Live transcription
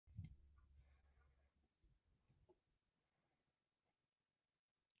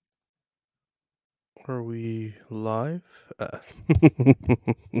Are we live?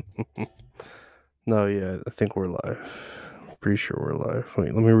 No, yeah, I think we're live. I'm pretty sure we're live.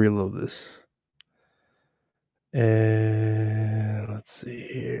 Wait, let me reload this. And let's see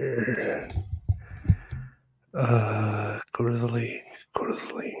here. Go to the link. Go to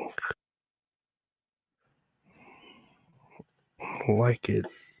the link. Like it.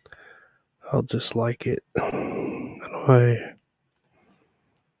 I'll just like it. How do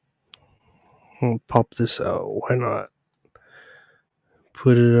I'll pop this out? Why not?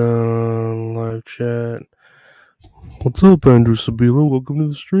 Put it on live chat. What's up, Andrew Sabila? Welcome to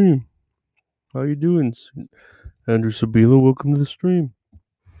the stream. How you doing, Andrew Sabila? Welcome to the stream.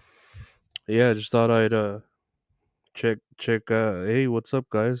 Yeah, I just thought I'd check. Hey, what's up,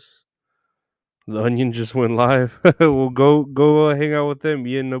 guys? The Onion just went live. Well, go hang out with them.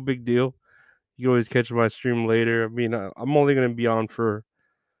 Yeah, no big deal. You can always catch my stream later. I mean, I'm only gonna be on for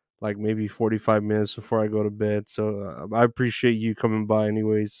like maybe 45 minutes before I go to bed. So I appreciate you coming by,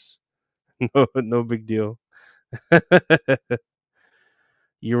 anyways. No big deal.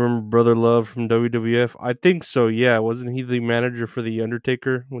 You remember Brother Love from WWF? I think so. Yeah, wasn't he the manager for the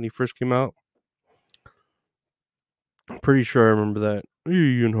Undertaker when he first came out? I'm pretty sure I remember that. Hey,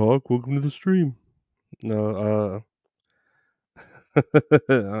 Ian Hawk, welcome to the stream. No,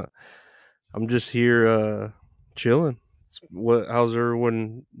 I'm just here chilling. How's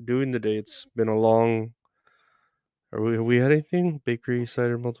everyone doing today? It's been a long. Have we had anything? Bakery,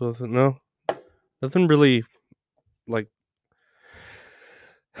 cider, multiple. No, nothing really like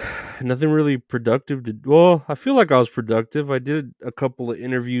nothing really productive to. Well, I feel like I was productive. I did a couple of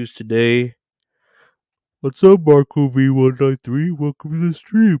interviews today. What's up, Marco V193? Welcome to the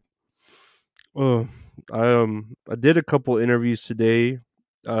stream. Oh, I did a couple interviews today.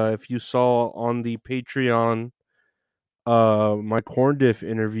 If you saw on the Patreon, my corn diff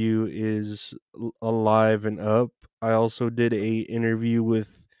interview is alive and up. I also did a interview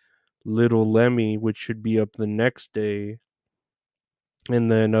with Little Lemmy, which should be up the next day.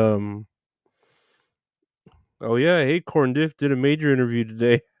 And then oh yeah, hey, corn diff did a major interview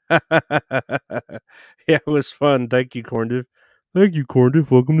today. Yeah, it was fun. Thank you, corn diff. Thank you, corn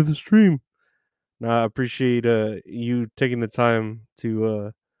diff. Welcome to the stream. Nah, I appreciate you taking the time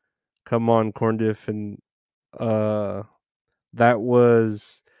to come on, corn diff, and uh that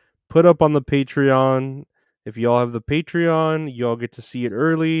was put up on the Patreon. If y'all have the Patreon, y'all get to see it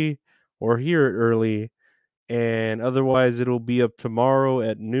early or hear it early. And otherwise, it'll be up tomorrow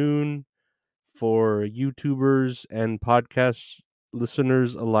at noon for YouTubers and podcast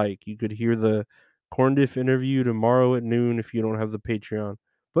listeners alike. You could hear the Corn Diff interview tomorrow at noon if you don't have the Patreon.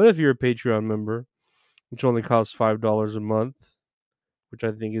 But if you're a Patreon member, which only costs $5 a month, which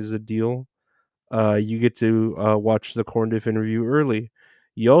I think is a deal, you get to watch the Corn Diff interview early.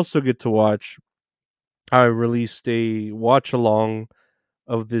 You also get to watch. I released a watch along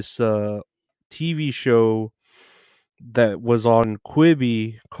of this TV show that was on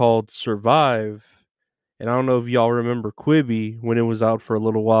Quibi called Survive. And I don't know if y'all remember Quibi when it was out for a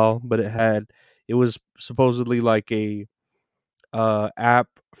little while, but it was supposedly like a app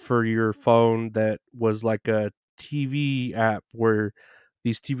for your phone that was like a TV app where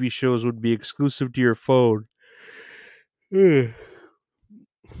these TV shows would be exclusive to your phone. And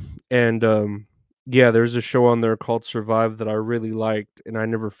yeah, there's a show on there called Survive that I really liked and I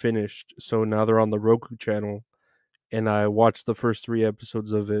never finished. So now they're on the Roku channel and I watched the first 3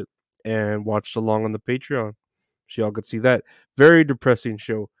 episodes of it and watched along on the Patreon. So y'all could see that. Very depressing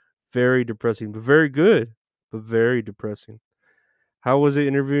show. Very depressing, but very good. But very depressing. How was it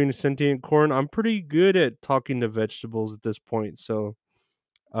interviewing sentient corn? I'm pretty good at talking to vegetables at this point, so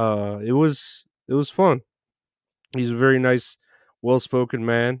it was fun. He's a very nice, well spoken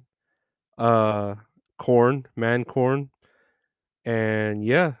man. Uh corn. And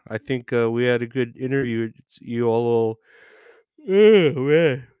yeah, I think we had a good interview. You all will. Oh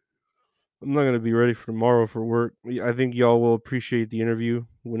man, I'm not gonna be ready for tomorrow for work. I think y'all will appreciate the interview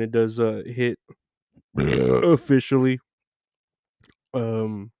when it does hit officially.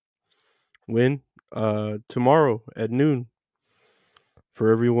 Um, when tomorrow at noon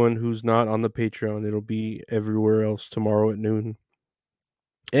for everyone who's not on the Patreon. It'll be everywhere else tomorrow at noon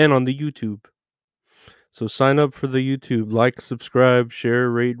and on the YouTube. So sign up for the YouTube, like, subscribe, share,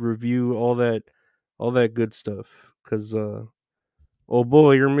 rate, review, all that good stuff. Cause oh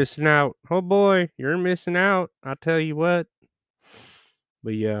boy, you're missing out. Oh boy, you're missing out. I tell you what.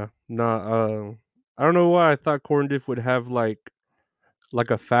 But yeah, nah. I don't know why I thought Corn Diff would have like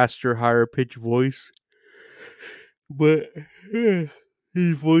a faster, higher pitch voice, but his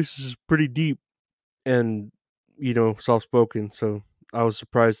voice is pretty deep and soft spoken. So I was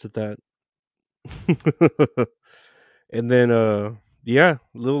surprised at that. And then yeah,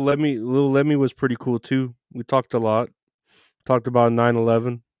 Little Lemmy was pretty cool too. We talked a lot. Talked about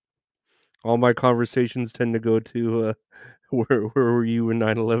 9/11. All my conversations tend to go to where were you when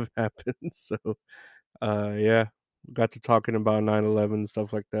 9/11 happened? So yeah, got to talking about 9/11 and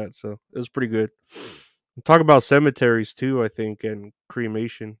stuff like that. So it was pretty good. Talk about cemeteries too, I think, and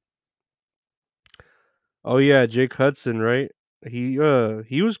cremation. Oh yeah, Jake Hudson, right? He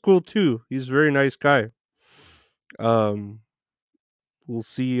was cool too. He's a very nice guy. Um we'll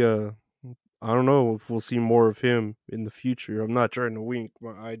see I don't know if we'll see more of him in the future. I'm not trying to wink.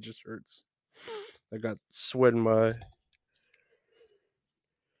 My eye just hurts. I got sweat in my eye.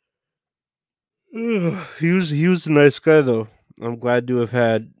 Ugh, he was a nice guy though. I'm glad to have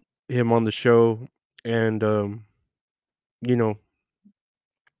had him on the show and you know,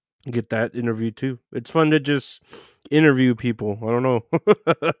 get that interview too. It's fun to just interview people. I don't know.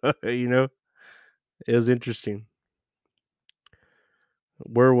 You know, it was interesting.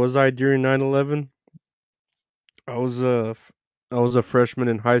 Where was I during 9/11? I was I was a freshman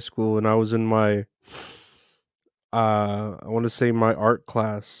in high school and I was in my I want to say my art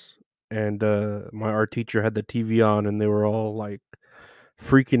class and my art teacher had the TV on and they were all like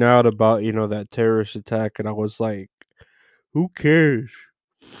freaking out about, that terrorist attack and I was like, "Who cares?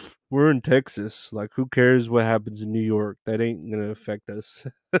 We're in Texas. Like who cares what happens in New York? That ain't going to affect us."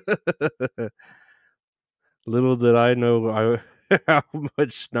 Little did I know how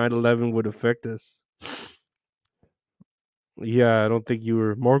much 9/11 would affect us. Yeah, I don't think you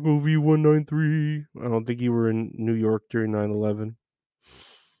were Marco V193. I don't think you were in New York during 9/11.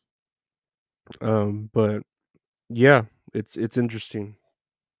 But yeah, it's interesting.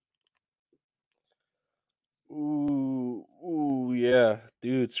 Ooh, yeah,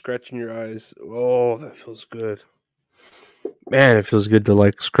 dude, scratching your eyes. Oh, that feels good. Man, it feels good to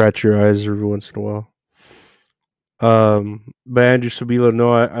like scratch your eyes every once in a while. But Andrew Sabila,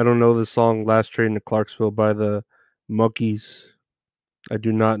 no, I don't know the song "Last Train to Clarksville" by the Monkees. I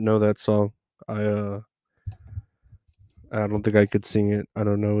do not know that song. I uh, I don't think I could sing it. I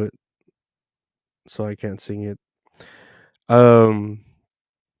don't know it, so I can't sing it. Um,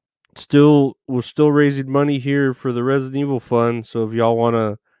 we're still raising money here for the Resident Evil Fund. So if y'all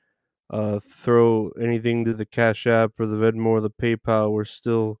wanna throw anything to the Cash App or the Venmo or the PayPal, we're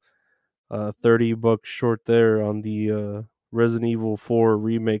still $30 short there on the Resident Evil 4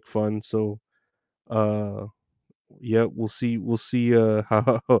 remake fund. So uh, yeah, we'll see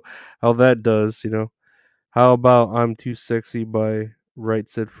how that does. How about "I'm Too Sexy" by Right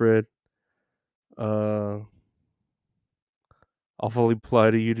Said Fred? Uh, I'll fully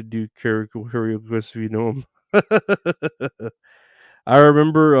apply to you to do karaoke if you know him. I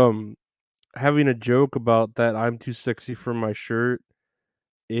remember having a joke about that "I'm too sexy for my shirt"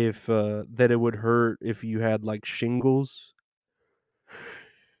 if that it would hurt if you had like shingles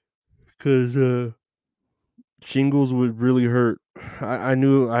because shingles would really hurt. I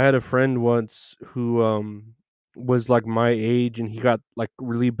knew I had a friend once who was like my age and he got like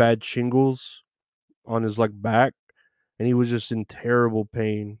really bad shingles on his like back and he was just in terrible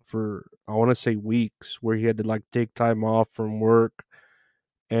pain for I want to say weeks where he had to like take time off from work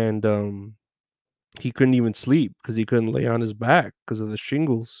and he couldn't even sleep because he couldn't lay on his back because of the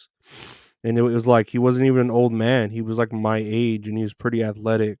shingles. And it was like he wasn't even an old man. He was like my age and he was pretty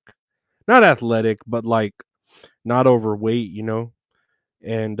athletic. Not athletic, but like not overweight.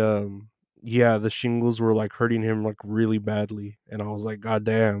 And yeah, the shingles were like hurting him like really badly. And I was like, God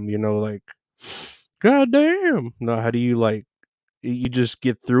damn, like God damn. No, how do you like you just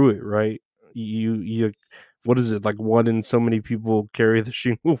get through it, right? You what is it, like one in so many people carry the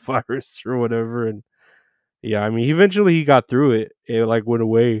shingle virus or whatever, and yeah, I mean eventually he got through it. It like went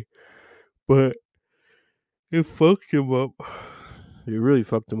away. But it fucked him up. It really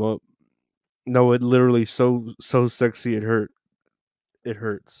fucked him up. No, it literally so sexy it hurt. It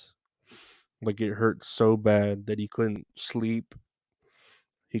hurts. Like it hurt so bad that he couldn't sleep.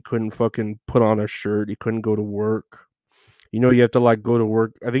 He couldn't fucking put on a shirt. He couldn't go to work. You have to like go to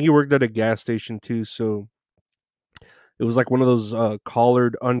work. I think he worked at a gas station too, so it was like one of those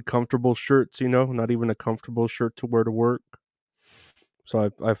collared uncomfortable shirts, not even a comfortable shirt to wear to work.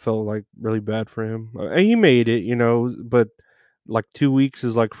 So I felt like really bad for him. And he made it, but like 2 weeks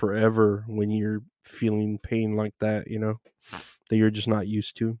is like forever when you're feeling pain like that, that you're just not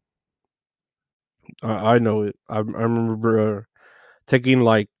used to. I know it. I remember taking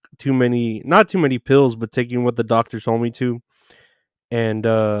like not too many pills, but taking what the doctor told me to. And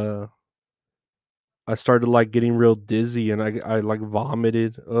I started like getting real dizzy and I like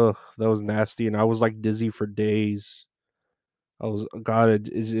vomited. Ugh, that was nasty. And I was like dizzy for days. I was God.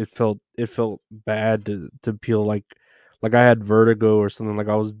 It felt bad to feel like I had vertigo or something. Like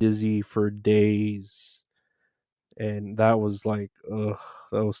I was dizzy for days, and that was like, ugh,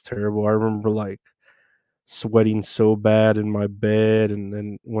 that was terrible. I remember like sweating so bad in my bed, and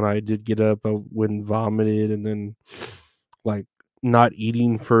then when I did get up, I went and vomited, and then like not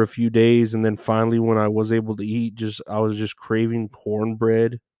eating for a few days, and then finally when I was able to eat, just I was just craving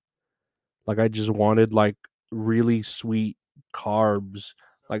cornbread. Like I just wanted like really sweet carbs,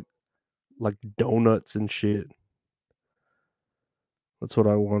 like like donuts and shit. That's what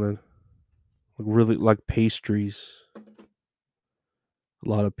I wanted. Like really like pastries. A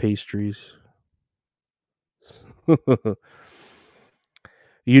lot of pastries. That's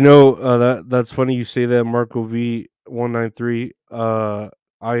funny you say that, Marco V193.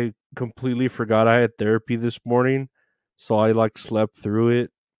 I completely forgot I had therapy this morning, so I like slept through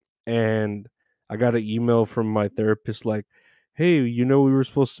it, and I got an email from my therapist like, "Hey, we were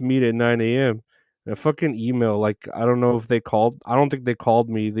supposed to meet at 9 a.m." A fucking email, like I don't know if they called. I don't think they called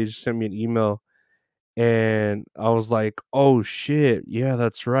me. They just sent me an email, and I was like, "Oh shit, yeah,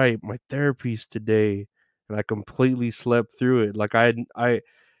 that's right. My therapy's today." And I completely slept through it. Like I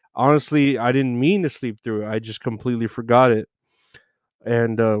honestly, I didn't mean to sleep through it. I just completely forgot it.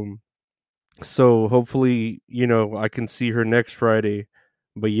 And so hopefully, I can see her next Friday.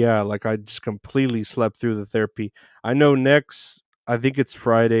 But yeah, like I just completely slept through the therapy. I know I think it's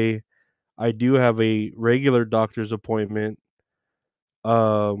Friday. I do have a regular doctor's appointment.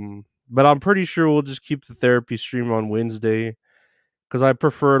 But I'm pretty sure we'll just keep the therapy stream on Wednesday because I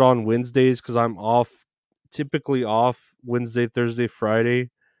prefer it on Wednesdays because I'm typically off Wednesday, Thursday, Friday.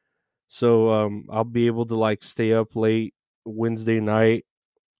 So I'll be able to like stay up late Wednesday night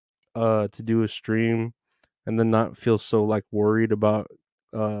to do a stream and then not feel so like worried about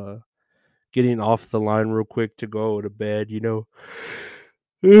uh getting off the line real quick to go to bed.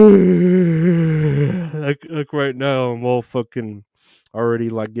 Like right now I'm all fucking already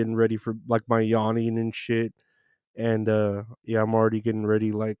like getting ready for like my yawning and shit. And yeah, I'm already getting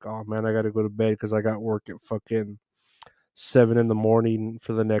ready like, oh man, I gotta go to bed because I got work at fucking 7 in the morning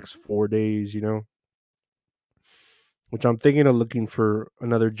for the next 4 days. Which I'm thinking of looking for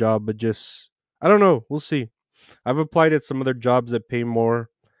another job, but just I don't know. We'll see. I've applied at some other jobs that pay more,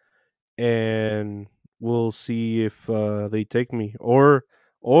 and we'll see if they take me, or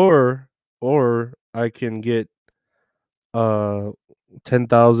or I can get uh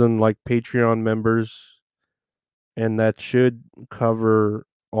 10,000 like Patreon members, and that should cover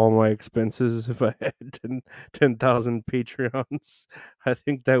all my expenses if I had 10,000 Patreons. I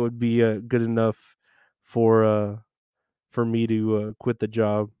think that would be good enough for for me to quit the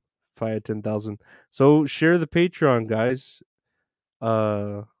job if I had 10,000. So share the Patreon, guys.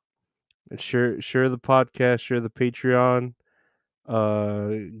 Uh, share the podcast, share the Patreon.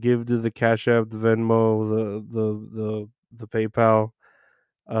 Give to the Cash App, the Venmo, the PayPal.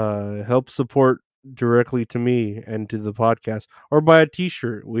 Help support directly to me and to the podcast, or buy a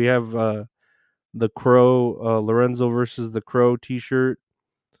T-shirt. We have the Crow Lorenzo versus the Crow T-shirt.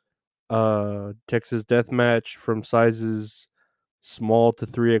 Texas Death Match from sizes small to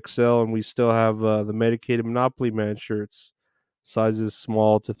 3XL, and we still have the Medicated Monopoly Man shirts, sizes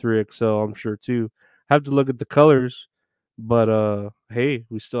small to 3XL. I'm sure too. Have to look at the colors, but hey,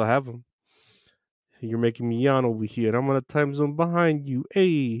 we still have them. You're making me yawn over here, and I'm on a time zone behind you.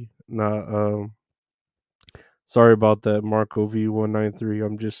 Hey, nah. Sorry about that, Marco V193.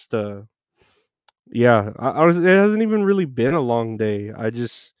 I'm just yeah. I was. It hasn't even really been a long day. I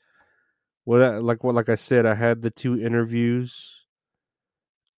just like I said, I had the 2 interviews.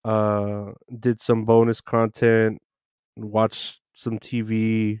 Did some bonus content, watched some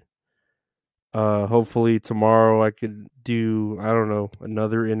TV. Hopefully tomorrow I could do, I don't know,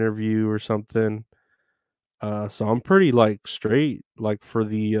 another interview or something. So I'm pretty like straight like for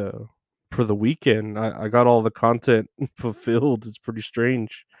the weekend. I got all the content fulfilled. It's pretty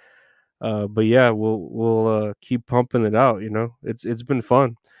strange. But yeah, we'll keep pumping it out. It's been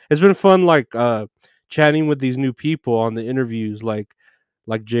fun. It's been fun like chatting with these new people on the interviews like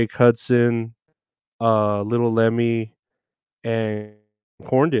Jake Hudson, Little Lemmy, and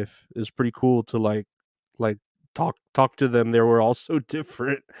Corndiff. Is pretty cool to like talk to them. They were all so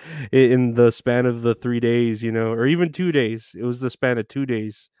different in the span of the 3 days, or even 2 days. It was the span of 2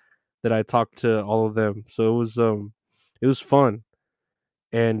 days that I talked to all of them. So it was fun.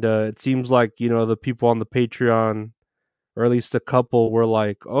 And it seems like, the people on the Patreon, or at least a couple, were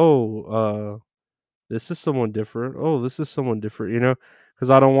like, oh, this is someone different. Oh, this is someone different, because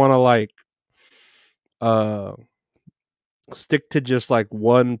I don't want to like uh stick to just like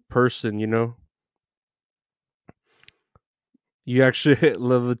one person. You actually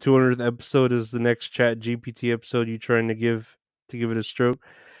love the 200th episode is the next Chat GPT episode. You trying to give it a stroke.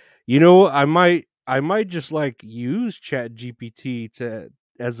 You know, I might just like use Chat GPT to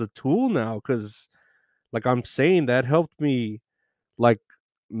as a tool now because like I'm saying that helped me like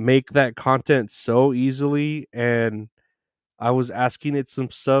make that content so easily. And I was asking it some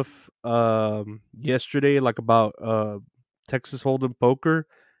stuff yesterday like about Texas Hold'em poker,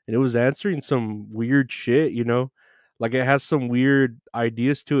 and it was answering some weird shit, you know? Like it has some weird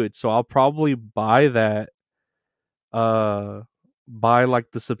ideas to it. So I'll probably uh buy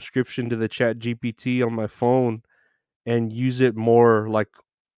like the subscription to the Chat GPT on my phone and use it more like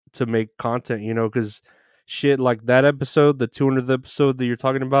to make content, you know, cuz shit like that episode, the 200th episode that you're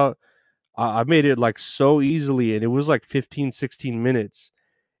talking about, I made it like so easily, and it was like 15, 16 minutes.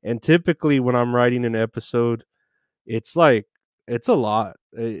 And typically when I'm writing an episode, it's like it's a lot.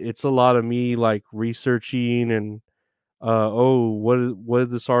 It's a lot of me like researching and oh, what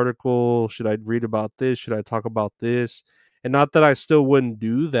is this article? Should I read about this? Should I talk about this? And not that I still wouldn't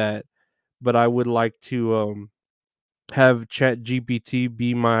do that, but I would like to have Chat GPT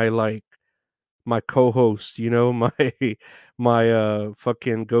be my like my co-host, you know, my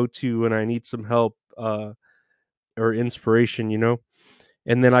fucking go-to when I need some help or inspiration, you know.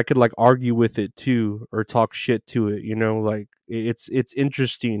 And then I could like argue with it too or talk shit to it, you know, like it's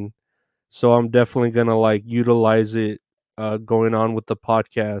interesting. So I'm definitely going to like utilize it going on with the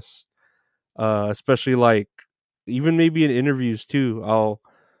podcast. Especially like even maybe in interviews too.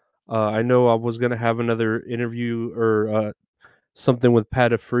 I know I was going to have another interview or something with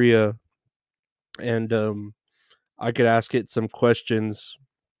Patafria, and I could ask it some questions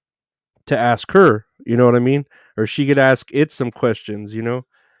to ask her, you know what I mean? Or she could ask it some questions, you know?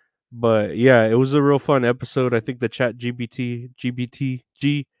 But yeah, it was a real fun episode. I think the Chat GPT,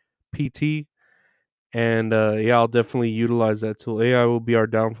 and yeah, I'll definitely utilize that tool. AI will be our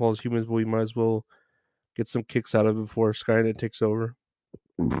downfall as humans, but we might as well get some kicks out of it before Skynet takes over.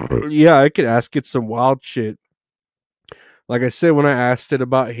 Yeah, I could ask it some wild shit. Like I said, when I asked it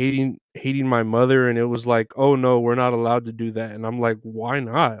about hating my mother, and it was like, "Oh no, we're not allowed to do that," and I'm like, "Why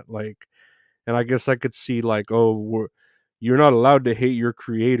not?" Like, and I guess I could see like, "Oh, you're not allowed to hate your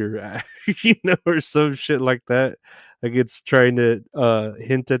creator," you know, or some shit like that. Like it's trying to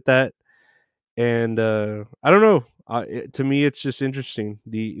hint at that, and I don't know. To me, it's just interesting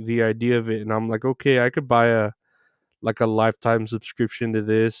the idea of it, and I'm like, okay, I could buy a like a lifetime subscription to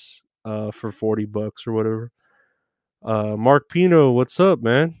this for $40 or whatever. Mark Pino, what's up,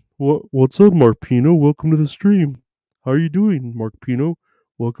 man? What's up, Mark Pino? Welcome to the stream. How are you doing, Mark Pino?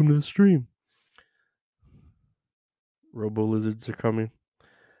 Welcome to the stream. Robo lizards are coming.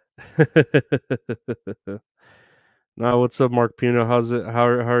 Now, what's up, Mark Pino? How's it? How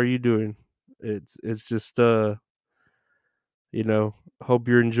are you doing? It's just you know, hope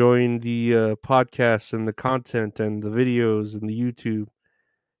you're enjoying the podcasts and the content and the videos and the YouTube.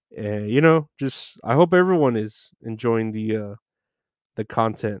 And you know, just I hope everyone is enjoying the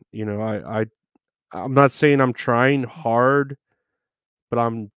content. You know, I'm not saying I'm trying hard, but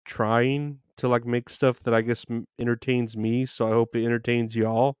I'm trying to like make stuff that I guess entertains me. So I hope it entertains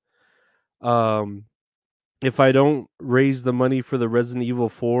y'all. Um, if I don't raise the money for the Resident Evil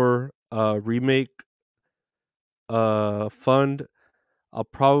 4 remake fund, I'll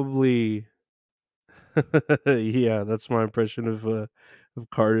probably yeah, that's my impression of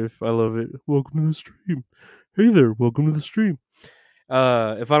Cardiff. I love it. Welcome to the stream. Hey there, welcome to the stream.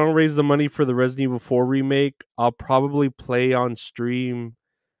 If I don't raise the money for the Resident Evil 4 remake, I'll probably play on stream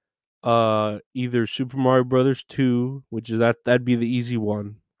either Super Mario Brothers 2, which is that'd be the easy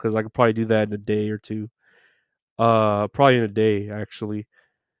one cuz I could probably do that in a day or two. Probably in a day actually.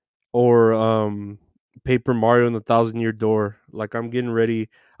 Or Paper Mario and the Thousand Year Door. Like I'm getting ready.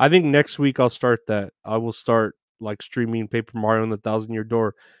 I think next week I'll start that. I will start like streaming Paper Mario and the Thousand Year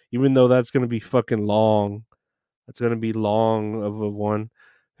Door, even though that's gonna be fucking long. That's gonna be long of a one.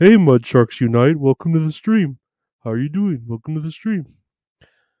 Hey, Mud Sharks Unite! Welcome to the stream. How are you doing? Welcome to the stream.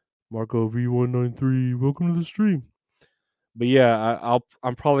 Marco V193. Welcome to the stream. But yeah,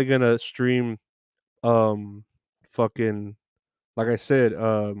 I'm probably gonna stream um fucking like I said,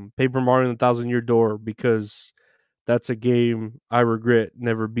 Paper Mario and the Thousand Year Door because that's a game I regret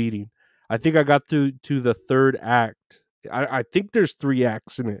never beating. I think I got through to the third act. I think there's 3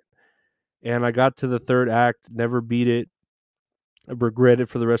 acts in it. And I got to the third act, never beat it. I regret it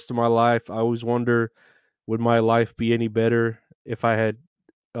for the rest of my life. I always wonder, would my life be any better if I had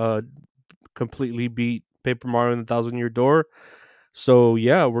uh completely beat Paper Mario and the Thousand Year Door? So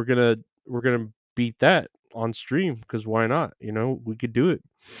yeah, we're gonna beat that on stream because why not? You know, we could do it.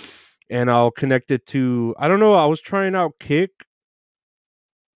 And I'll connect it to I don't know. I was trying out Kick.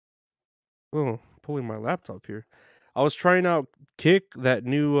 Oh, pulling my laptop here. I was trying out Kick, that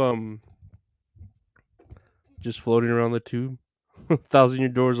new just floating around the tube. Thousand Year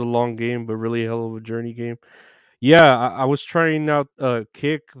Door is a long game, but really a hell of a journey game. Yeah, I was trying out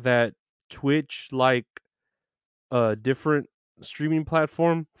Kick, that Twitch like different streaming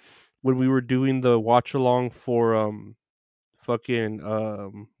platform, when we were doing the watch along for fucking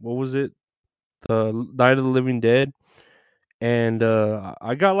what was it? The Night of the Living Dead. And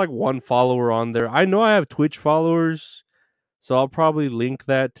I got like one follower on there. I know I have Twitch followers, so I'll probably link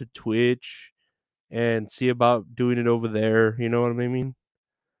that to Twitch and see about doing it over there. You know what I mean?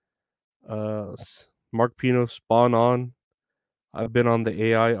 Mark Pino, Spawn On. I've been on the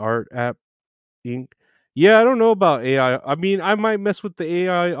AI art app Inc. Yeah, I don't know about AI. I mean, I might mess with the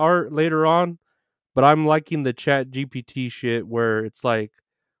AI art later on, but I'm liking the Chat GPT shit where it's like,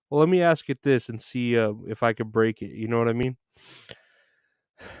 well, let me ask it this and see if I could break it. You know what I mean?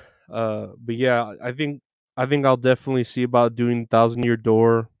 But yeah, I think I'll definitely see about doing Thousand Year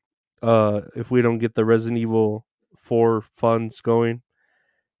Door. If we don't get the Resident Evil 4 funds going,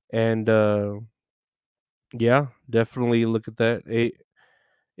 and yeah, definitely look at that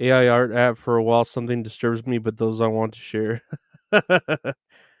AI art app for a while. Something disturbs me, but those I want to share.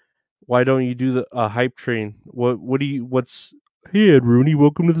 Why don't you do the hype train? What do you what's Hey Ed Rooney,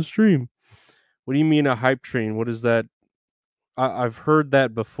 welcome to the stream. What do you mean a hype train? What is that? I've heard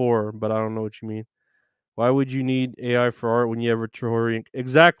that before, but I don't know what you mean. Why would you need AI for art when you have Retro Horror Inc?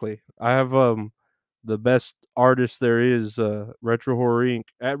 Exactly. I have the best artist there is, Retro Horror Inc.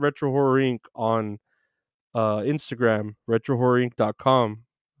 at Retro Horror Inc. on Instagram, retrohorrorinc.com,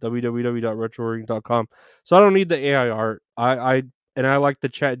 www.retrohorrorinc.com. So I don't need the AI art. I like the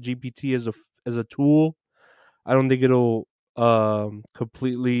Chat GPT as a tool. I don't think it'll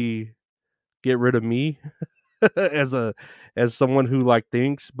completely get rid of me as a as someone who like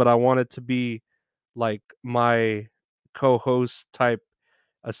thinks, but I want it to be like my co-host type,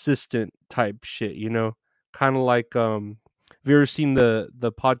 assistant type shit, you know? Kind of like have you ever seen the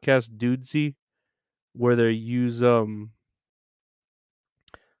podcast Dudesy, where they use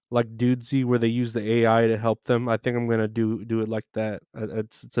like Dudesy, where they use the AI to help them? I think I'm going to do it like that.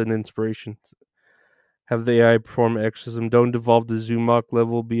 It's an inspiration. Have the AI perform exorcism. Don't devolve to Zumok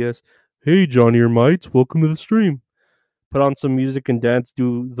level BS. Hey Johnny or Mites, welcome to the stream. Put on some music and dance,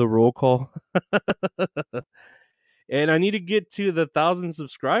 do the roll call. And I need to get to the 1,000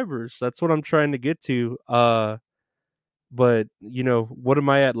 subscribers. That's what I'm trying to get to. But you know, what am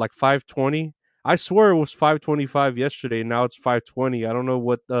I at? Like 520? I swear it was 525 yesterday, and now it's 520. I don't know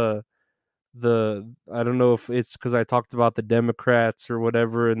what the I don't know if it's because I talked about the Democrats or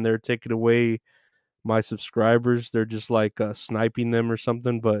whatever, and they're taking away my subscribers. They're just like sniping them or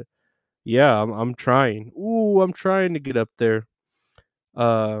something. But yeah, I'm trying. Ooh, I'm trying to get up there.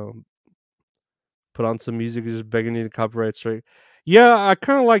 Uh, Put on some music, just begging you to copyright strike. Yeah, I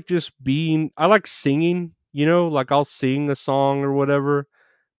kind of like just being. I like singing. You know, like I'll sing a song or whatever,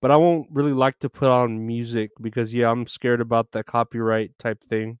 but I won't really like to put on music because yeah, I'm scared about that copyright type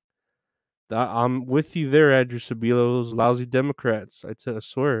thing. I'm with you there, Andrew Sabilo. Those lousy Democrats. I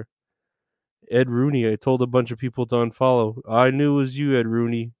swear. Ed Rooney. I told a bunch of people to unfollow. I knew it was you, Ed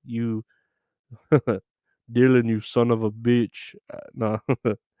Rooney. You, Dylan, you son of a bitch. Nah.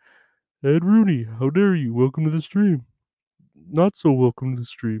 Ed Rooney, how dare you? Welcome to the stream. Not so welcome to the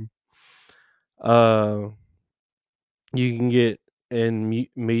stream. Uh, you can get and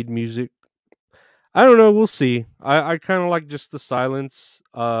made music. I don't know. We'll see. I kind of like just the silence.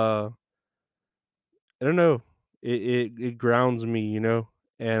 I don't know. It grounds me, you know,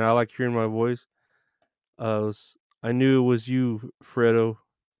 and I like hearing my voice. I knew it was you, Fredo.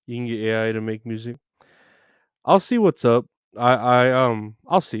 You can get AI to make music. I'll see what's up.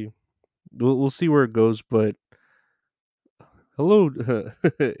 I'll see. We'll see where it goes. But hello,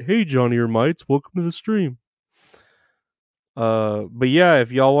 hey Johnny or Mites, welcome to the stream. But yeah, if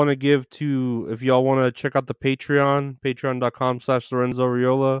y'all want to check out the Patreon, patreon.com/Lorenzo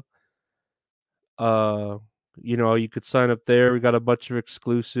Riola. Uh, you know, you could sign up there. We got a bunch of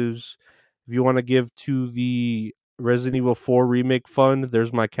exclusives. If you want to give to the Resident Evil 4 remake fund,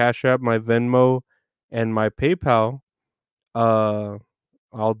 there's my Cash App, my Venmo, and my PayPal. Uh,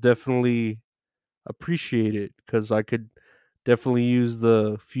 I'll definitely appreciate it because I could definitely use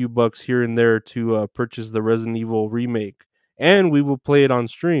the few bucks here and there to purchase the Resident Evil remake, and we will play it on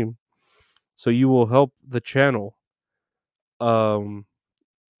stream. So you will help the channel, um,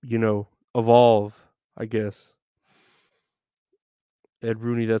 you know, evolve. I guess. Ed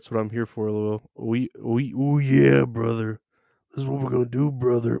Rooney, that's what I'm here for, Lil. Ooh yeah, brother. This is what we're gonna do,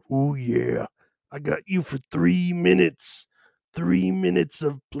 brother. Ooh yeah. I got you for 3 minutes. 3 minutes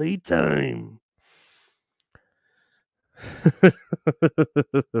of playtime.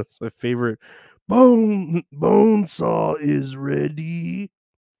 That's my favorite. Bone saw is ready.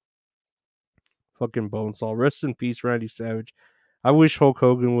 Fucking bone saw. Rest in peace, Randy Savage. I wish Hulk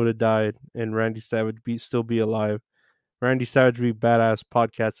Hogan would have died and Randy Savage still be alive. Randy Savage would be badass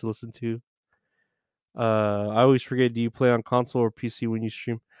podcast to listen to. I always forget. Do you play on console or PC when you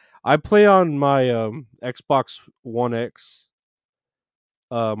stream? I play on my Xbox One X,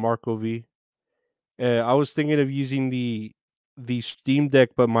 Marco V. I was thinking of using the Steam Deck,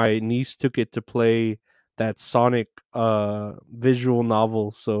 but my niece took it to play that Sonic visual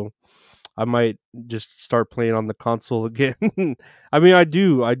novel, so I might just start playing on the console again. I mean, I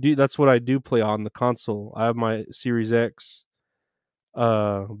do. That's what I do play on the console. I have my Series X.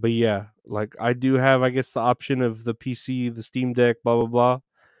 But yeah, like I do have, I guess, the option of the PC, the Steam Deck, blah blah blah.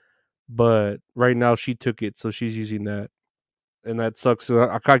 But right now she took it, so she's using that, and that sucks.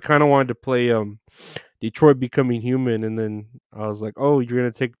 I kind of wanted to play Detroit Becoming Human, and then I was like, oh, you're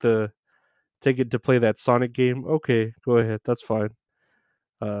gonna take it to play that Sonic game? Okay, go ahead, that's fine.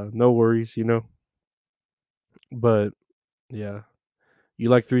 No worries, you know. But yeah, you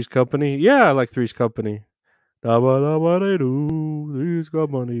like Three's Company? Yeah, I like Three's Company. Dabba dabba they do, Three's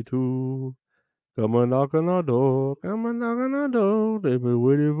Company too. Come and knock on our door, come and knock on our door. They've been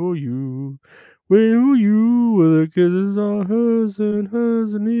waiting for you, waiting for you. Where the kisses are hers and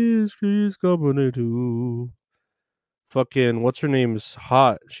his. Three's Company too. Fucking what's her name is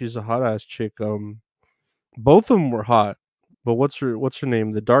hot. She's a hot ass chick. Both of them were hot, but what's her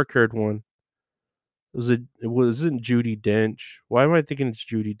name? The dark haired one. It wasn't Judy Dench. Why am I thinking it's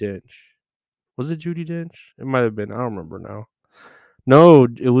Judy Dench? Was it Judy Dench? It might have been. I don't remember now. No,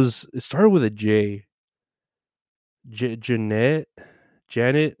 it was. It started with a J. Jeanette,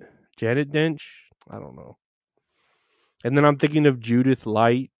 Janet, Janet Dench. I don't know. And then I'm thinking of Judith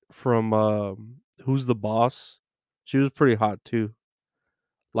Light from Who's the Boss. She was pretty hot too,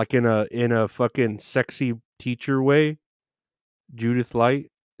 like in a fucking sexy teacher way. Judith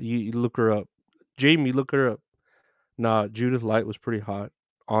Light. You look her up. Jamie, look her up. Nah, Judith Light was pretty hot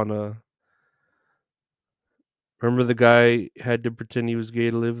on a. Remember the guy had to pretend he was gay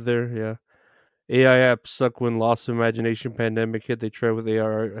to live there? Yeah. AI apps suck when loss of imagination pandemic hit. They tried with AI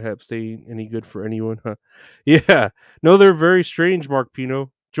apps. They ain't any good for anyone, huh? Yeah. No, they're very strange, Mark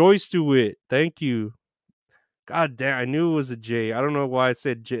Pino. Joyce DeWitt. Thank you. God damn, I knew it was a J. I don't know why I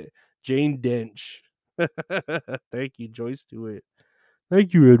said Jane Dench. Thank you, Joyce DeWitt.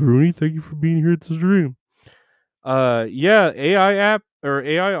 Thank you, Ed Rooney. Thank you for being here at the stream. Yeah, AI app or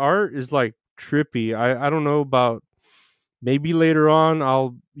AI art is like trippy. I don't know about, maybe later on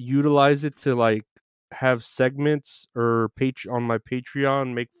I'll utilize it to like have segments or page on my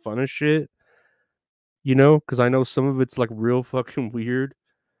Patreon make fun of shit, you know, because I know some of it's like real fucking weird.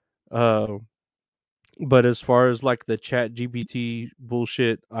 Uh, but as far as like the Chat GPT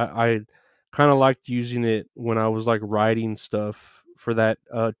bullshit, I kind of liked using it when I was like writing stuff for that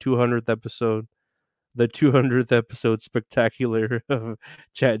 200th episode, the 200th episode spectacular of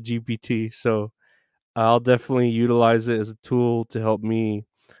Chat GPT. So I'll definitely utilize it as a tool to help me.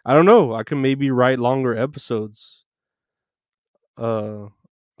 I don't know. I can maybe write longer episodes. Uh,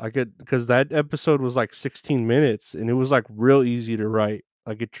 I could, because that episode was like 16 minutes and it was like real easy to write.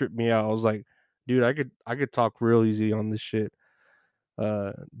 Like it tripped me out. I was like, dude, I could talk real easy on this shit.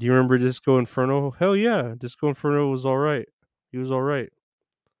 Do you remember Disco Inferno? Hell yeah, Disco Inferno was all right. He was all right.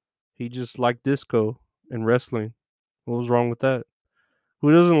 He just liked disco and wrestling. What was wrong with that?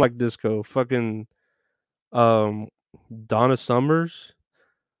 Who doesn't like disco? Fucking um Donna Summers.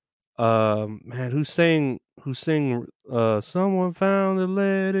 Man, who sang someone found the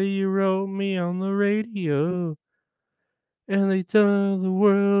letter you wrote me on the radio, and they tell the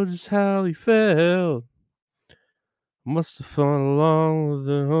world just how he felt. Must have fun along with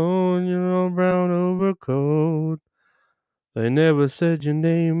the hole in your old brown overcoat. They never said your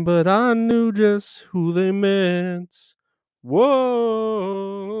name, but I knew just who they meant.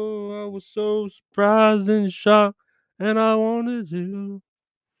 Whoa, I was so surprised and shocked, and I wanted to.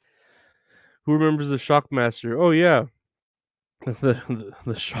 Who remembers the Shockmaster? Oh yeah, the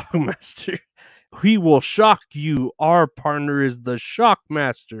Shockmaster. He will shock you. Our partner is the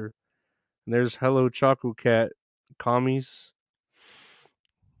Shockmaster. And there's Hello Choco Cat. Commies.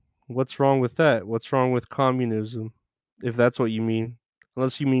 What's wrong with that? What's wrong with communism? If that's what you mean.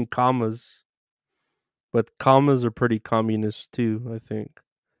 Unless you mean commas. But commas are pretty communist too, I think.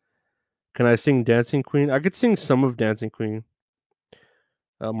 Can I sing Dancing Queen? I could sing some of Dancing Queen.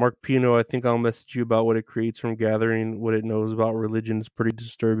 Mark Pino, I think I'll message you about what it creates from gathering what it knows about religion is pretty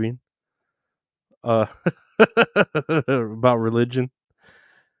disturbing. Uh, about religion.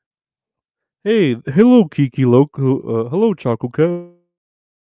 Hey, hello, Kiki Loco. Hello, Choco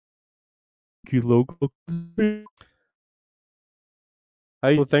Kiki Loco.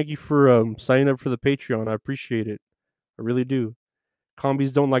 Thank you for signing up for the Patreon. I appreciate it. I really do.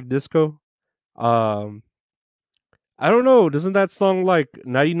 Combies don't like disco. Um, I don't know. Doesn't that song like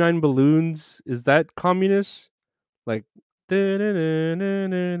 99 Balloons? Is that communist? Like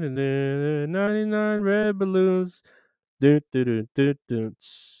 99 red balloons. Dun, dun, dun, dun, dun,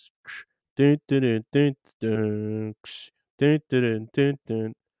 dun, dun, dun, dun, dun, dun, dun,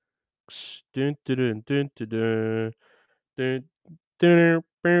 dun, dun, dun, dun, dun, dun, dun,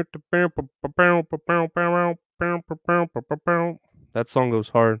 dun. That song goes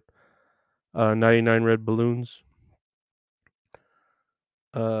hard. 99 red balloons.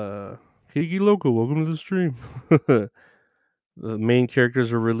 Uh, Kiki Loco, welcome to the stream. The main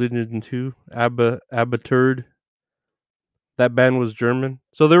characters are Religion too. Abba Turd. That band was German,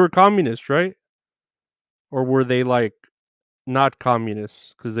 so they were communists, right? Or were they like not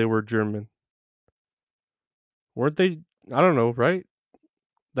communists because they were German? Weren't they? I don't know, right?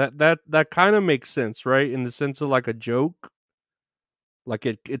 That kind of makes sense, right? In the sense of like a joke, like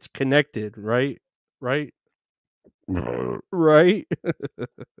it's connected, right? Right? Right?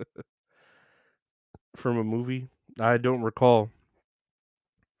 From a movie. I don't recall.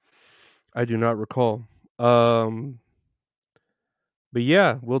 I do not recall. Um, but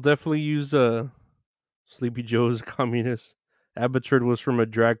yeah, we'll definitely use Sleepy Joe as a communist. Abbotsford was from a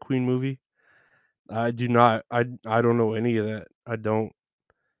drag queen movie. I do not. I don't know any of that. I don't.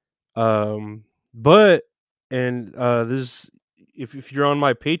 Um, but and this if you're on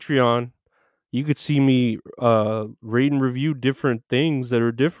my Patreon, you could see me rate and review different things that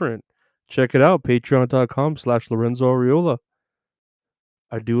are different. Check it out, patreon.com/Lorenzo Ariola.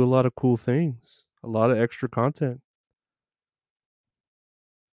 I do a lot of cool things, a lot of extra content.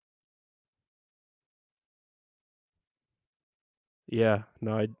 Yeah,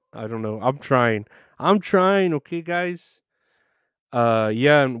 no, I don't know. I'm trying. I'm trying, okay, guys.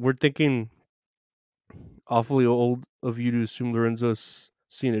 Yeah, and we're thinking awfully old of you to assume Lorenzo's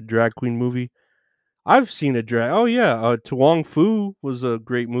seen a drag queen movie. I've seen a drag. Oh yeah, To Wong Fu was a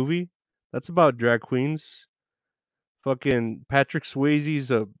great movie. That's about drag queens. Fucking Patrick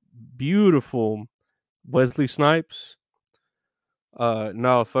Swayze's a beautiful Wesley Snipes.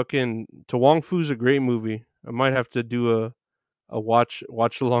 No, fucking To Wong Fu's a great movie. I might have to do a watch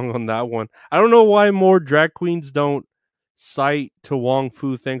along on that one. I don't know why more drag queens don't cite To Wong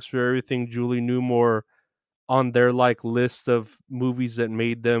Fu. Thanks for everything, Julie Newmore, on their like list of movies that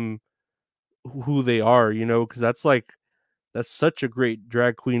made them who they are. You know, because that's such a great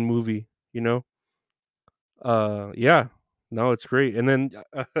drag queen movie. You know, yeah, no, it's great. And then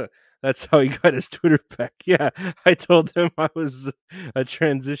that's how he got his Twitter back. Yeah, I told him I was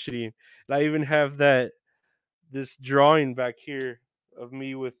transitioning. And I even have this drawing back here of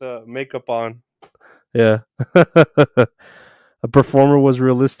me with makeup on. Yeah. A performer was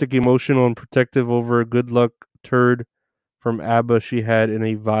realistic, emotional, and protective over a good luck turd from ABBA she had in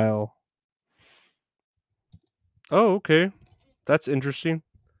a vial. Oh, okay. That's interesting.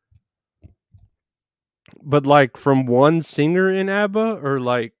 But like from one singer in ABBA or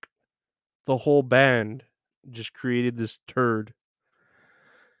like the whole band just created this turd.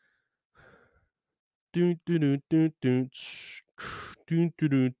 Dun, dun, dun, dun, dun, tsh, dun,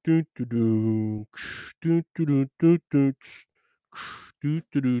 dun, dun, dun, dun, dun, dun, dun, dun, dun,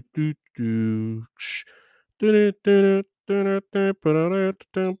 dun, dun, dun, dun, dun,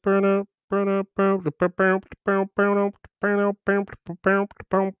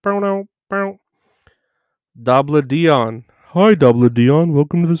 dun, dun, Dabla Dion. Hi, Dabla Dion.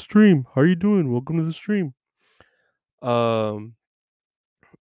 Welcome to the stream. How are you doing? Welcome to the stream. Um,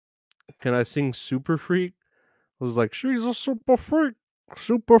 can I sing Super Freak? I was like, she's a super freak.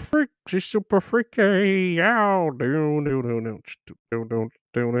 Super freak. She's super freaky. Yow. Do, do, do, do, do, do,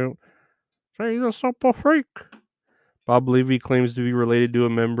 do, do. She's a super freak. Bob Levy claims to be related to a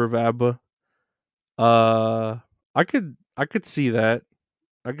member of ABBA. Uh, I could see that.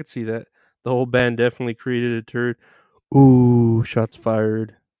 I could see that. The whole band definitely created a turd. Ooh, shots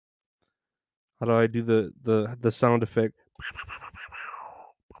fired. How do I do the sound effect?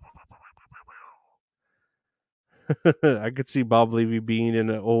 I could see Bob Levy being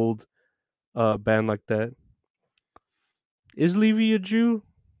in an old band like that. Is Levy a Jew?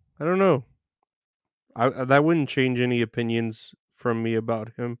 I don't know. That wouldn't change any opinions from me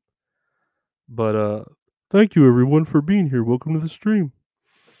about him. But thank you everyone for being here. Welcome to the stream.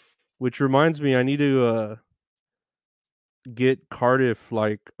 Which reminds me, I need to get Cardiff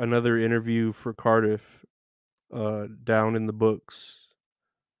like another interview for Cardiff. down in the books.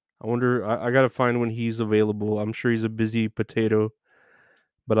 I wonder. I gotta find when he's available. I'm sure he's a busy potato,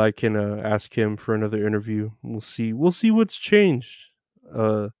 but I can ask him for another interview. We'll see. We'll see what's changed.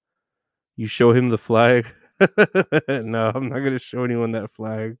 Uh, you show him the flag. No, I'm not gonna show anyone that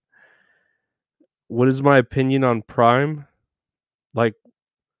flag. What is my opinion on Prime? Like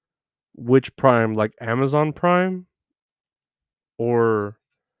which Prime? Like Amazon Prime or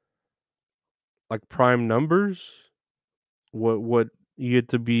like Prime numbers? What you get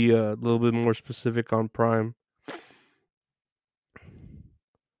to be a little bit more specific on Prime?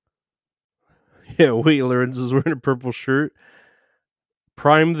 Yeah, wait, Lorenzo's wearing a purple shirt.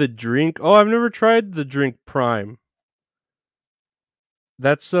 Prime the drink. Oh, I've never tried the drink Prime.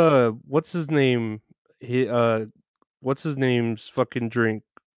 That's what's his name? He what's his name's fucking drink?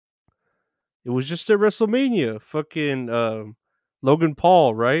 It was just at WrestleMania. Fucking Logan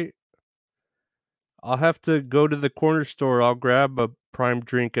Paul, right? I'll have to go to the corner store. I'll grab a Prime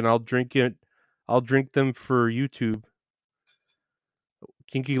drink and I'll drink it. I'll drink them for YouTube.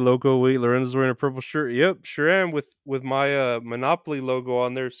 Kinky logo. Wait, Lorenzo's wearing a purple shirt. Yep, sure am with my Monopoly logo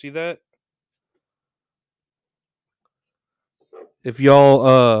on there. See that? If y'all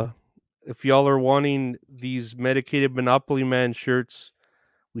are wanting these medicated Monopoly Man shirts,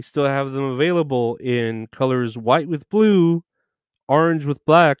 we still have them available in colors white with blue, orange with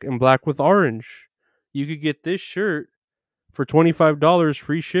black, and black with orange. You could get this shirt for $25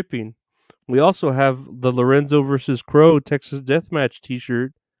 free shipping. We also have the Lorenzo versus Crow Texas Deathmatch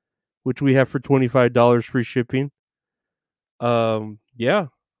t-shirt, which we have for $25 free shipping. Yeah.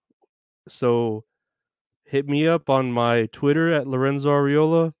 So hit me up on my Twitter at Lorenzo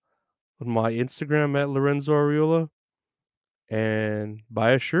Ariola, on my Instagram at Lorenzo Ariola, and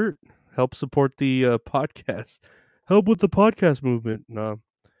buy a shirt. Help support the podcast. Help with the podcast movement. No,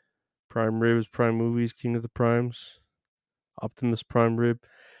 Prime Ribs, Prime Movies, King of the Primes, Optimus Prime Rib.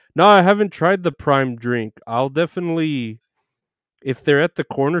 No, I haven't tried the Prime drink. I'll definitely, if they're at the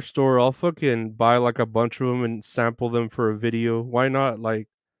corner store, I'll fucking buy like a bunch of them and sample them for a video. Why not? Like,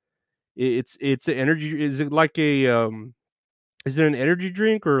 it's an energy. Is it like a Is it an energy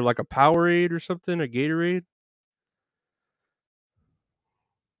drink or like a Powerade or something? A Gatorade?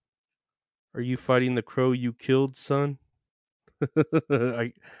 Are you fighting the crow you killed, son?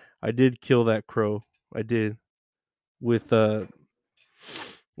 I I did kill that crow. I did with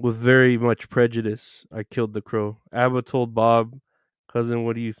with very much prejudice. I killed the crow. Abba told Bob, cousin,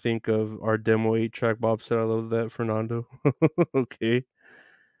 what do you think of our demo 8 track? Bob said, I love that, Fernando. Okay,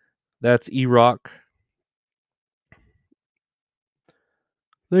 that's E Rock.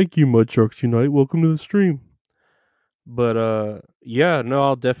 Thank you, Mud Sharks Unite. Welcome to the stream. But yeah, no,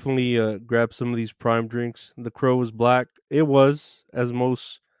 I'll definitely grab some of these prime drinks. The crow was black. It was, as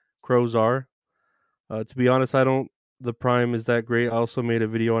most crows are. To be honest, I don't. The Prime is that great. I also made a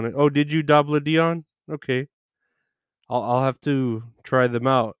video on it. Oh, did you Dabla Dion? Okay, I'll have to try them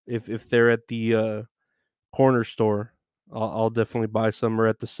out if they're at the corner store. I'll definitely buy some, or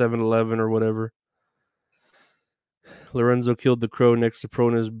at the 7-Eleven or whatever. Lorenzo killed the crow next to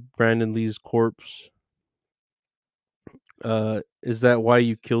Prona's Brandon Lee's corpse. Is that why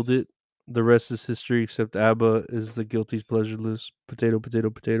you killed it? The rest is history, except Abba is the guilty's pleasureless. Potato,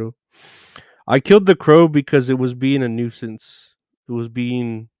 potato, potato. I killed the crow because it was being a nuisance. It was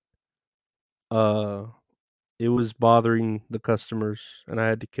being uh it was bothering the customers and I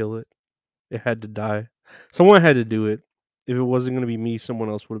had to kill it. It had to die. Someone had to do it. If it wasn't going to be me, someone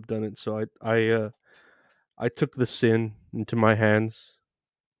else would have done it. So I took the sin into my hands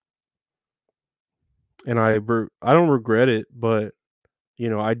and I don't regret it, but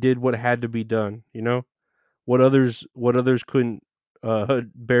I did what had to be done, what others couldn't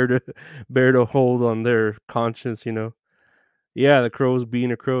bear to bear to hold on their conscience. Yeah, the crow was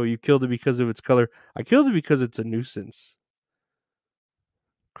being a crow. You killed it because of its color. I killed it because it's a nuisance.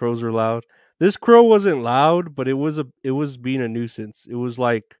 Crows are loud. This crow wasn't loud, but it was being a nuisance. It was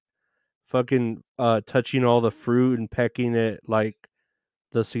like fucking touching all the fruit and pecking at like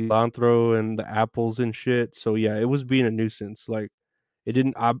the cilantro and the apples and shit. So yeah, it was being a nuisance. Like it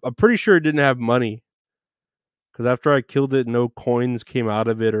didn't. I'm pretty sure it didn't have money because after I killed it, no coins came out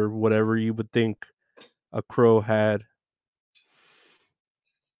of it or whatever you would think a crow had.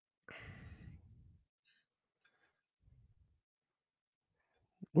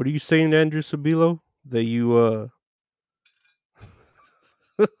 What are you saying, Andrew Sabilo? That you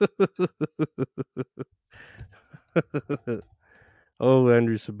oh,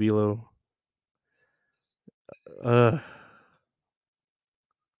 Andrew Sabilo. Uh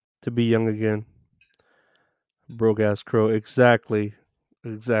to be young again. Broke ass crow. Exactly.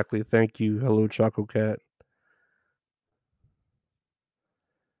 Exactly. Thank you. Hello, Choco Cat.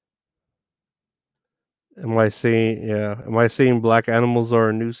 Am I saying black animals are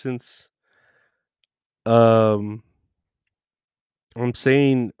a nuisance? Um, I'm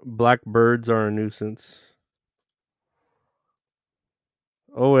saying black birds are a nuisance.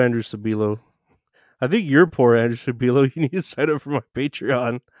 Oh, Andrew Sabilo. I think you're poor, Andrew Sabilo. You need to sign up for my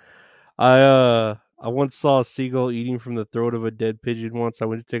Patreon. I once saw a seagull eating from the throat of a dead pigeon once. I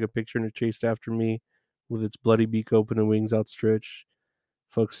went to take a picture and it chased after me with its bloody beak open and wings outstretched.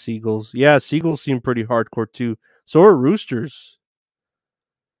 Fuck seagulls. Yeah, seagulls seem pretty hardcore too. So are roosters.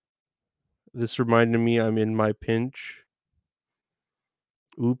 This reminded me I'm in my pinch.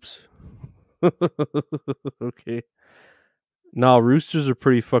 Oops. Okay. Nah, roosters are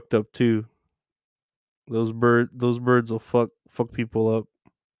pretty fucked up too. Those birds will fuck people up.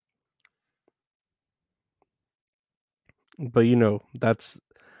 But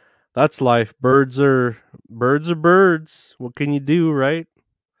that's life. Birds are birds. What can you do, right?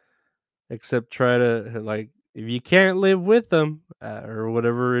 Except try to like if you can't live with them or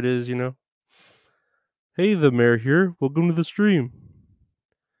whatever it is. Hey, the mayor here. Welcome to the stream.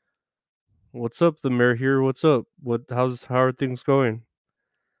 What's up, the mayor here? What's up? How are things going?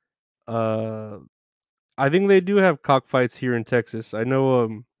 Uh, I think they do have cockfights here in Texas. I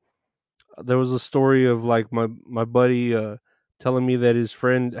know. There was a story of like my buddy telling me that his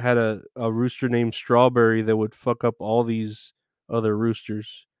friend had a rooster named Strawberry that would fuck up all these other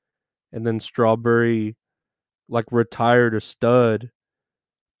roosters, and then Strawberry like retired a stud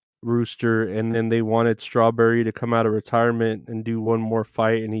rooster, and then they wanted Strawberry to come out of retirement and do one more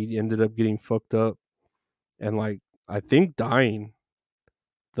fight, and he ended up getting fucked up and like I think dying.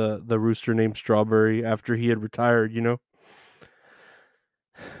 The rooster named Strawberry after he had retired.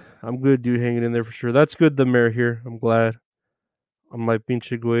 I'm good, dude, hanging in there for sure. That's good. The mayor here. I'm glad. On my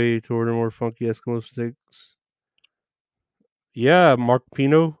pinche güey to order more funky Eskimo sticks. Yeah, Mark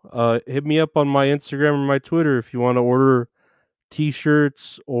Pino. Hit me up on my Instagram or my Twitter if you want to order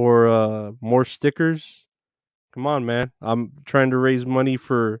t-shirts or more stickers. Come on, man. I'm trying to raise money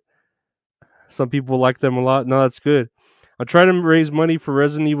for some people like them a lot. No, that's good. I'm trying to raise money for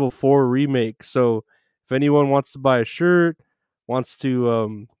Resident Evil 4 remake. So if anyone wants to buy a shirt, wants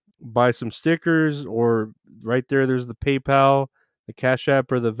to buy some stickers, or right there's the PayPal, the Cash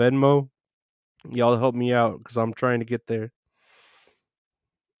App, or the Venmo. Y'all help me out because I'm trying to get there.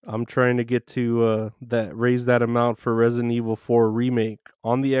 I'm trying to get to that raise that amount for Resident Evil 4 remake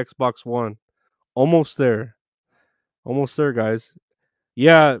on the Xbox One. Almost there. Almost there, guys.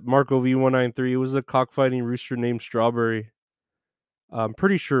 Yeah, Marco V193. It was a cockfighting rooster named Strawberry. I'm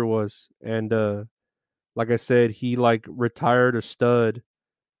pretty sure it was. And like I said, he like retired a stud,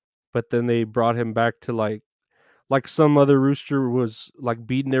 but then they brought him back to like some other rooster was like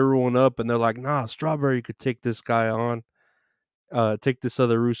beating everyone up, and they're like, nah, Strawberry could take this guy on, take this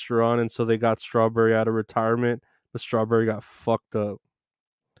other rooster on, and so they got Strawberry out of retirement. But Strawberry got fucked up.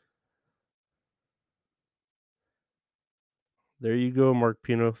 There you go, Mark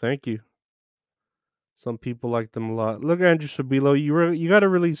Pino. Thank you. Some people like them a lot. Look, Andrew Sabilo, you got to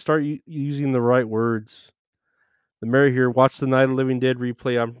really start using the right words. The mayor here. Watch the Night of the Living Dead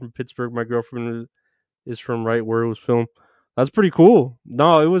replay. I'm from Pittsburgh. My girlfriend is from right where it was filmed. That's pretty cool.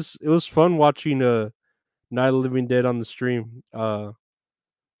 No, it was fun watching Night of the Living Dead on the stream.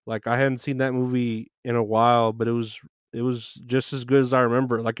 Like I hadn't seen that movie in a while, but it was just as good as I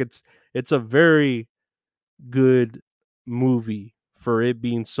remember. Like it's a very good movie for it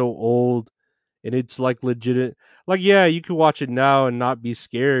being so old, and it's like legit. Like yeah, you could watch it now and not be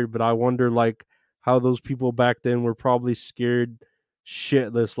scared, but I wonder like how those people back then were probably scared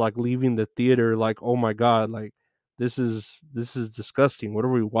shitless, like leaving the theater like, oh my god, like this is disgusting. What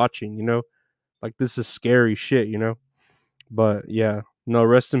are we watching? Like this is scary shit. But yeah, no,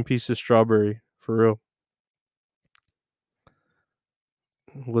 rest in peace to Strawberry, for real.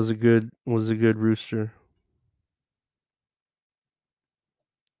 Was a good rooster.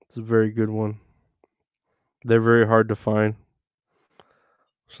 It's a very good one. They're very hard to find.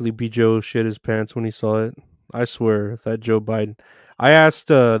 Sleepy Joe shit his pants when he saw it. I swear, that Joe Biden. I asked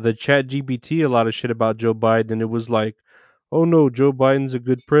the Chat GPT a lot of shit about Joe Biden, and it was like, "Oh no, Joe Biden's a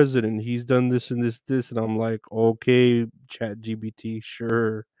good president. He's done this and this," and I'm like, "Okay, Chat GPT,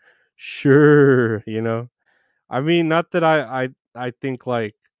 sure, sure." I mean, not that I think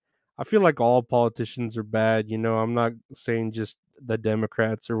like I feel like all politicians are bad. I'm not saying just the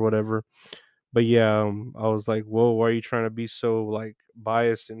Democrats or whatever. But yeah, I was like, whoa, why are you trying to be so like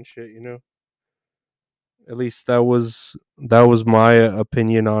biased and shit? At least that was my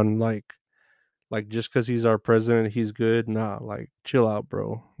opinion on like just because he's our president, he's good. Nah, like chill out,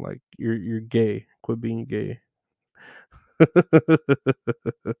 bro. Like you're gay. Quit being gay.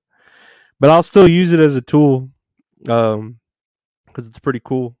 But I'll still use it as a tool, because it's pretty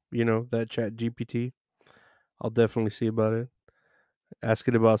cool. That Chat GPT. I'll definitely see about it. Ask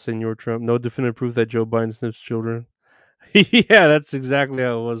it about Senor Trump. No definitive proof that Joe Biden sniffs children. Yeah, that's exactly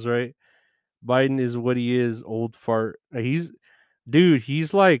how it was, right? Biden is what he is, old fart. He's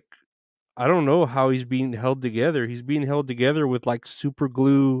like, I don't know how he's being held together. He's being held together with like super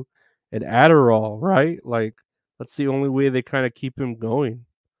glue and Adderall, right? Like that's the only way they kind of keep him going.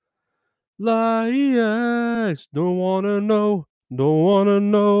 Lies, don't wanna know, don't wanna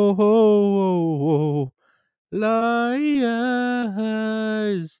know. Lies,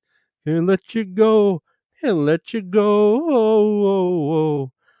 can't let you go, can't let you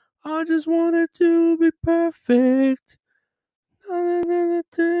go. I just wanted to be perfect. Lies,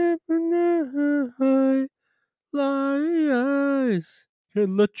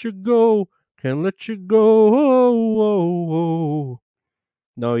 can't let you go, can't let you go.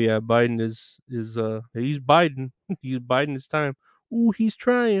 No, yeah, Biden is he's Biden. He's Biden this time. Ooh, he's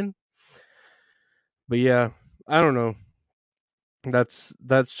trying. But yeah, I don't know. That's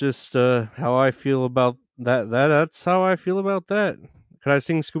just how I feel about that's how I feel about that. Can I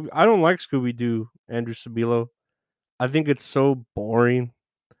sing Scooby? I don't like Scooby Doo, Andrew Sabilo. I think it's so boring.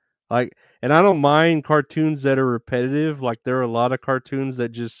 Like, and I don't mind cartoons that are repetitive. Like, there are a lot of cartoons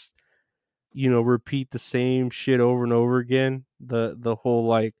that just repeat the same shit over and over again. The whole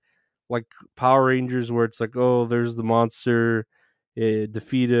like Power Rangers, where it's like, oh, there's the monster, it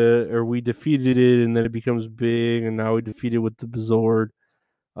defeated, or we defeated it, and then it becomes big, and now we defeat it with the Bizord.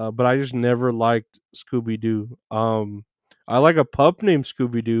 But I just never liked Scooby Doo. I like a pup named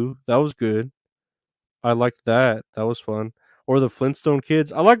Scooby Doo. That was good. I liked that. That was fun. Or the Flintstone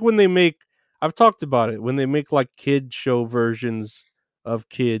Kids. I like when they make. I've talked about it when they make like kid show versions of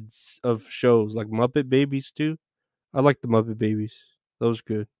kids of shows like Muppet Babies too. I like the Muppet Babies. That was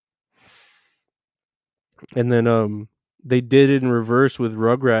good. And then they did it in reverse with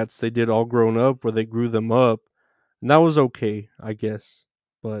Rugrats. They did All Grown Up where they grew them up, and that was okay, I guess.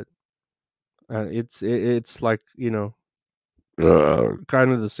 But it's like kind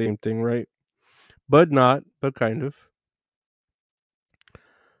of the same thing, right? But not, but kind of.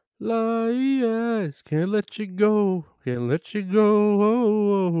 Lies, can't let you go, can't let you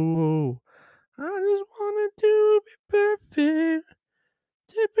go. I just wanted to be perfect.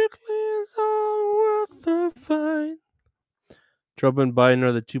 Typically, it's all worth the fight. Trump and Biden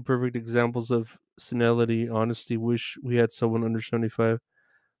are the two perfect examples of senility, honesty. Wish we had someone under 75.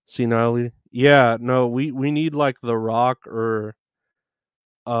 Senility. Yeah, no, we need like The Rock, or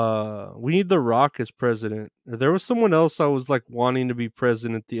we need The Rock as president. There was someone else I was like wanting to be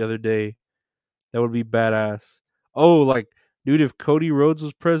president the other day. That would be badass. Oh, like, dude, if Cody Rhodes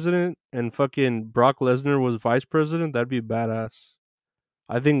was president and fucking Brock Lesnar was vice president, that'd be badass.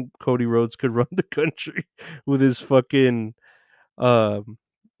 I think Cody Rhodes could run the country with his fucking um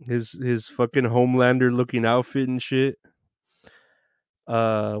his fucking Homelander looking outfit and shit.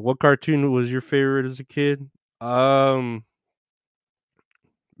 What cartoon was your favorite as a kid? Um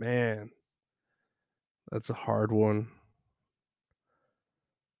Man, that's a hard one.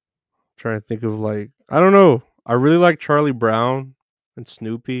 Trying to think of, like, I don't know. I really like Charlie Brown and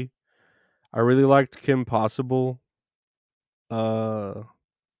Snoopy. I really liked Kim Possible. Uh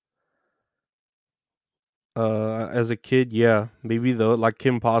as a kid, yeah. Maybe though, like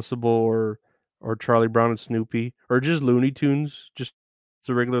Kim Possible, or Charlie Brown and Snoopy, or just Looney Tunes, just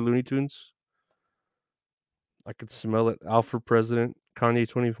the regular Looney Tunes. I could smell it. Alpha President, Kanye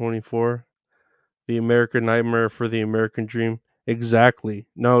 2024, The American Nightmare for the American Dream. Exactly.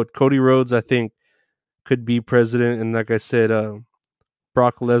 No, Cody Rhodes, I think, could be president, and like I said,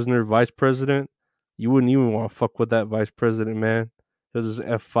 Brock Lesnar vice president. You wouldn't even want to fuck with that vice president, man. It was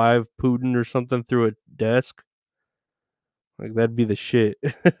F5 Putin or something through a desk. Like, that'd be the shit.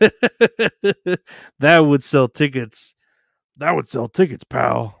 That would sell tickets. That would sell tickets,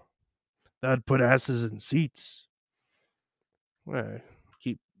 pal. That'd put asses in seats. I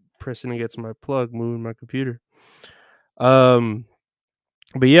keep pressing against my plug, moving my computer. Um,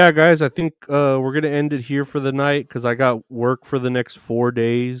 but yeah, guys, I think we're gonna end it here for the night because I got work for the next 4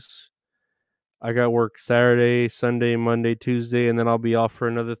 days. I got work Saturday, Sunday, Monday, Tuesday, and then I'll be off for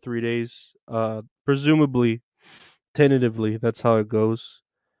another 3 days. Presumably, tentatively, that's how it goes.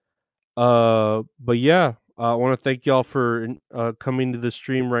 But yeah, I want to thank y'all for coming to the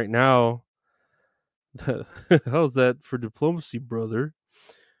stream right now. How's that for diplomacy, brother?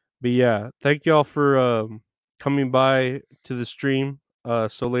 But yeah, thank y'all for coming by to the stream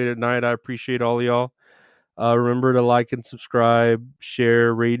so late at night. I appreciate all y'all. Remember to like and subscribe,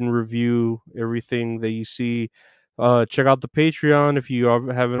 share, rate and review everything that you see. Check out the Patreon if you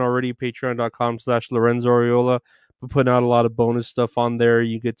haven't already. Patreon.com/Lorenzo Ariola. We're putting out a lot of bonus stuff on there.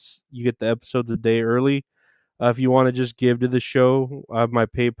 You get the episodes a day early. If you want to just give to the show, I have my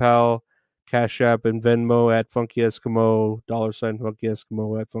PayPal, Cash App, and Venmo at Funky Eskimo, $ Funky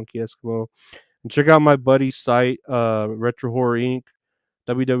Eskimo at Funky Eskimo. And check out my buddy's site, Retro Horror Inc.,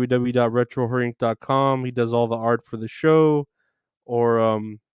 www.retrohorrorinc.com. He does all the art for the show. Or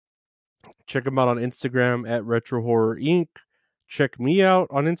check him out on Instagram at Retro Horror Inc. Check me out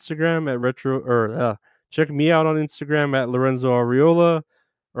on Instagram check me out on Instagram at Lorenzo Ariola,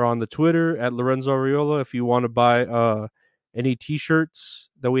 or on the Twitter at Lorenzo Ariola. If you want to buy any t-shirts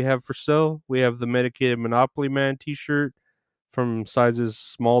that we have for sale, we have the Medicated Monopoly Man t-shirt from sizes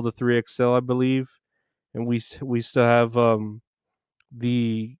small to 3XL, I believe, and we still have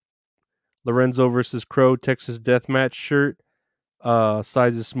the Lorenzo versus Crow Texas Deathmatch shirt,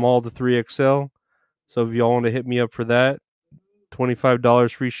 sizes small to 3XL. So if y'all want to hit me up for that,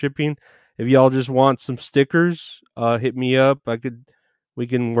 $25 free shipping. If y'all just want some stickers, hit me up. We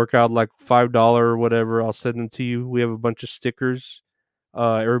can work out like $5 or whatever. I'll send them to you. We have a bunch of stickers.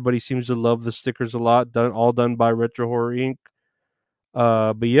 Everybody seems to love the stickers a lot. All done by Retro Horror Inc.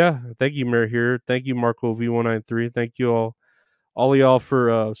 But yeah, thank you, Mayor here. Thank you, Marco V193. Thank you all of y'all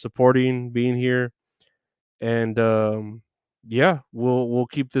for supporting, being here, and yeah, we'll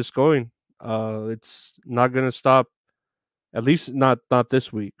keep this going. It's not gonna stop. At least not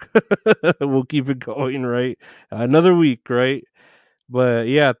this week. We'll keep it going, right? Another week, right? But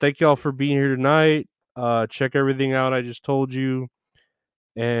yeah, thank y'all for being here tonight. Check everything out I just told you,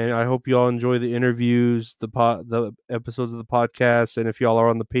 and I hope y'all enjoy the interviews, the episodes of the podcast, and if y'all are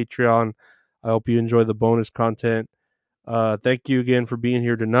on the Patreon, I hope you enjoy the bonus content. Thank you again for being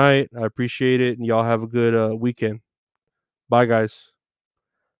here tonight. I appreciate it, and y'all have a good weekend. Bye, guys.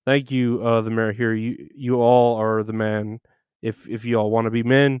 Thank you, the mayor here. You all are the man. If y'all want to be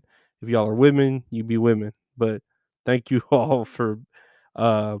men, if y'all are women, you be women. But thank you all for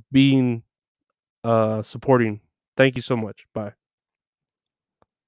being supporting. Thank you so much. Bye.